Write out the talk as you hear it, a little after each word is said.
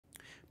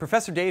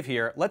Professor Dave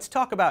here. Let's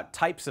talk about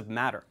types of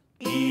matter.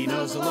 He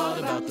knows a lot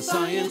about the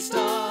science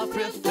stuff.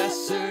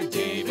 Professor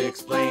Dave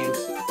explains.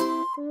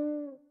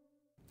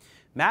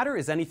 Matter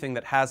is anything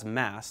that has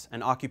mass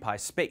and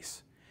occupies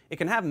space. It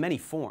can have many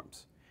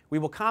forms. We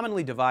will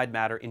commonly divide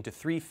matter into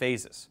three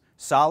phases: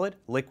 solid,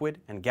 liquid,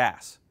 and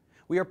gas.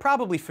 We are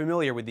probably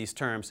familiar with these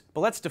terms,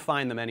 but let's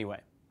define them anyway.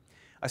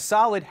 A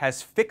solid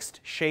has fixed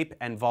shape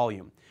and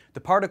volume.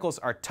 The particles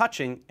are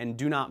touching and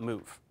do not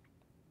move.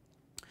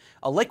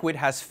 A liquid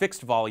has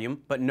fixed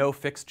volume, but no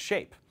fixed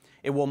shape.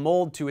 It will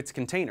mold to its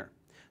container.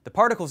 The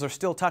particles are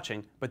still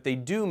touching, but they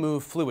do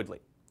move fluidly.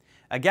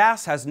 A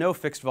gas has no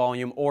fixed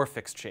volume or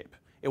fixed shape.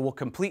 It will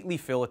completely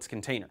fill its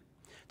container.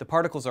 The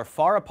particles are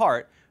far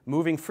apart,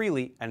 moving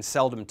freely, and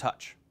seldom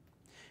touch.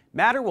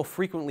 Matter will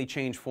frequently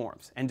change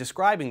forms, and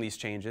describing these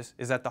changes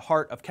is at the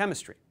heart of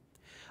chemistry.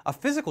 A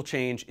physical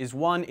change is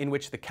one in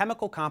which the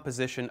chemical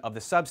composition of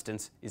the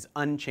substance is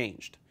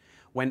unchanged.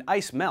 When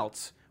ice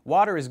melts,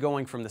 water is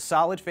going from the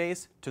solid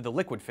phase to the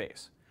liquid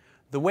phase.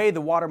 The way the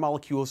water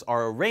molecules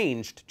are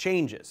arranged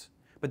changes,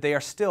 but they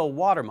are still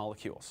water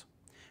molecules.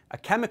 A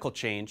chemical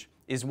change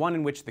is one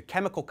in which the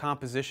chemical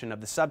composition of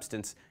the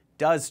substance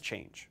does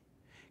change.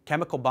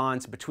 Chemical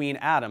bonds between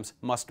atoms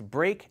must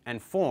break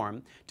and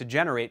form to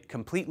generate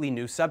completely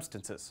new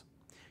substances.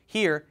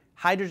 Here,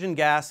 hydrogen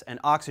gas and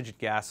oxygen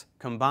gas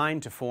combine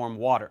to form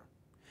water.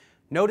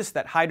 Notice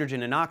that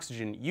hydrogen and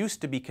oxygen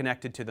used to be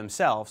connected to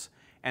themselves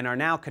and are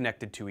now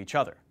connected to each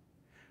other.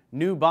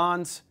 New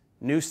bonds,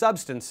 new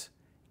substance,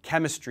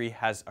 chemistry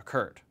has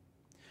occurred.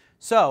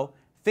 So,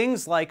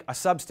 things like a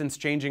substance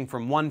changing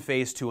from one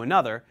phase to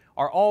another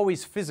are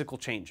always physical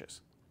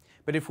changes.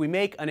 But if we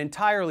make an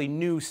entirely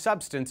new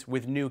substance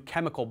with new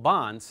chemical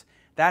bonds,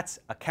 that's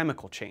a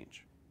chemical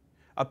change.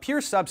 A pure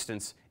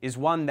substance is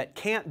one that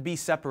can't be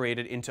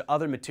separated into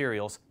other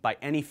materials by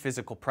any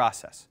physical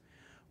process.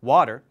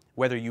 Water,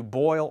 whether you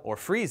boil or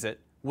freeze it,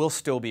 will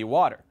still be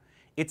water.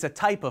 It's a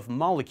type of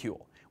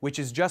molecule, which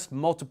is just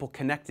multiple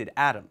connected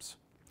atoms.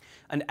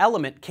 An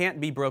element can't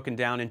be broken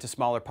down into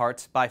smaller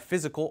parts by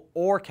physical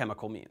or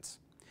chemical means.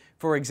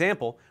 For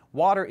example,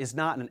 water is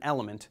not an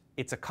element,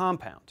 it's a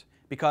compound,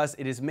 because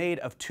it is made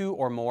of two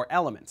or more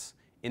elements,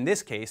 in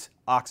this case,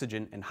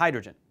 oxygen and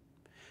hydrogen.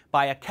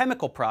 By a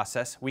chemical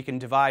process, we can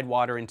divide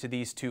water into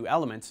these two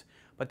elements,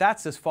 but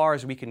that's as far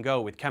as we can go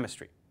with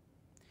chemistry.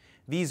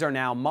 These are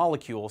now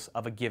molecules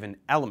of a given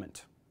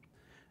element.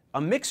 A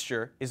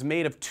mixture is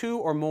made of two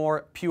or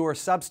more pure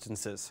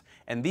substances,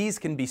 and these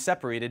can be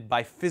separated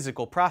by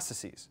physical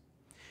processes.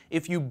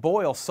 If you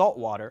boil salt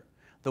water,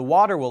 the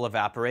water will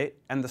evaporate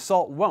and the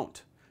salt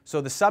won't,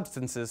 so the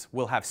substances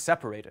will have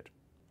separated.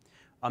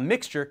 A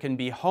mixture can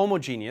be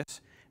homogeneous,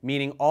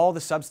 meaning all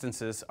the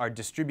substances are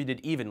distributed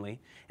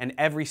evenly and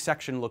every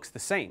section looks the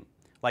same,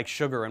 like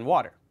sugar and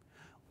water.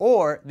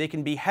 Or they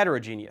can be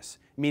heterogeneous,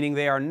 meaning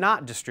they are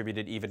not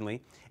distributed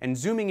evenly, and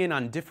zooming in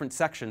on different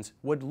sections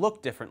would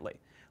look differently,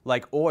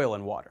 like oil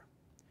and water.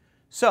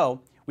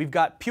 So, we've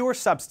got pure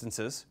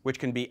substances, which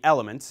can be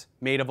elements,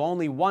 made of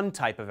only one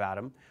type of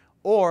atom,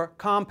 or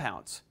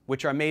compounds,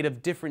 which are made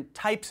of different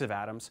types of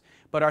atoms,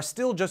 but are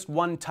still just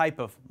one type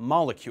of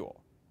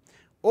molecule.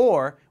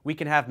 Or we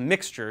can have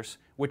mixtures,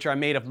 which are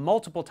made of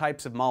multiple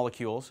types of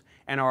molecules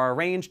and are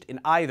arranged in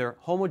either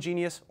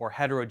homogeneous or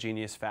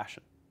heterogeneous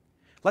fashion.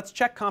 Let's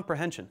check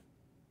comprehension.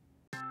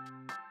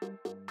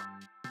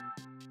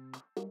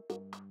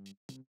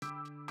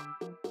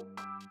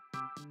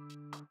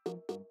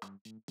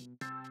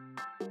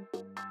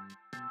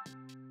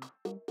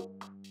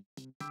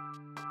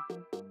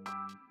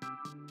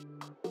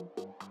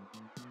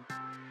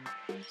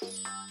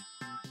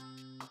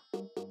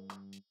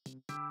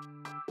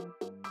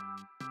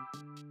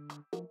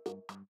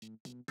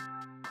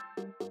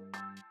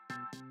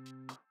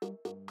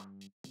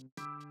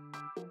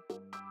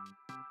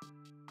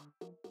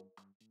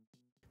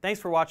 Thanks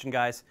for watching,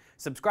 guys.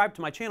 Subscribe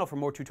to my channel for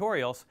more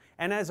tutorials,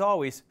 and as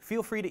always,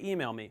 feel free to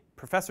email me,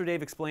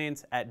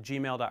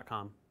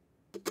 ProfessorDaveExplains@gmail.com.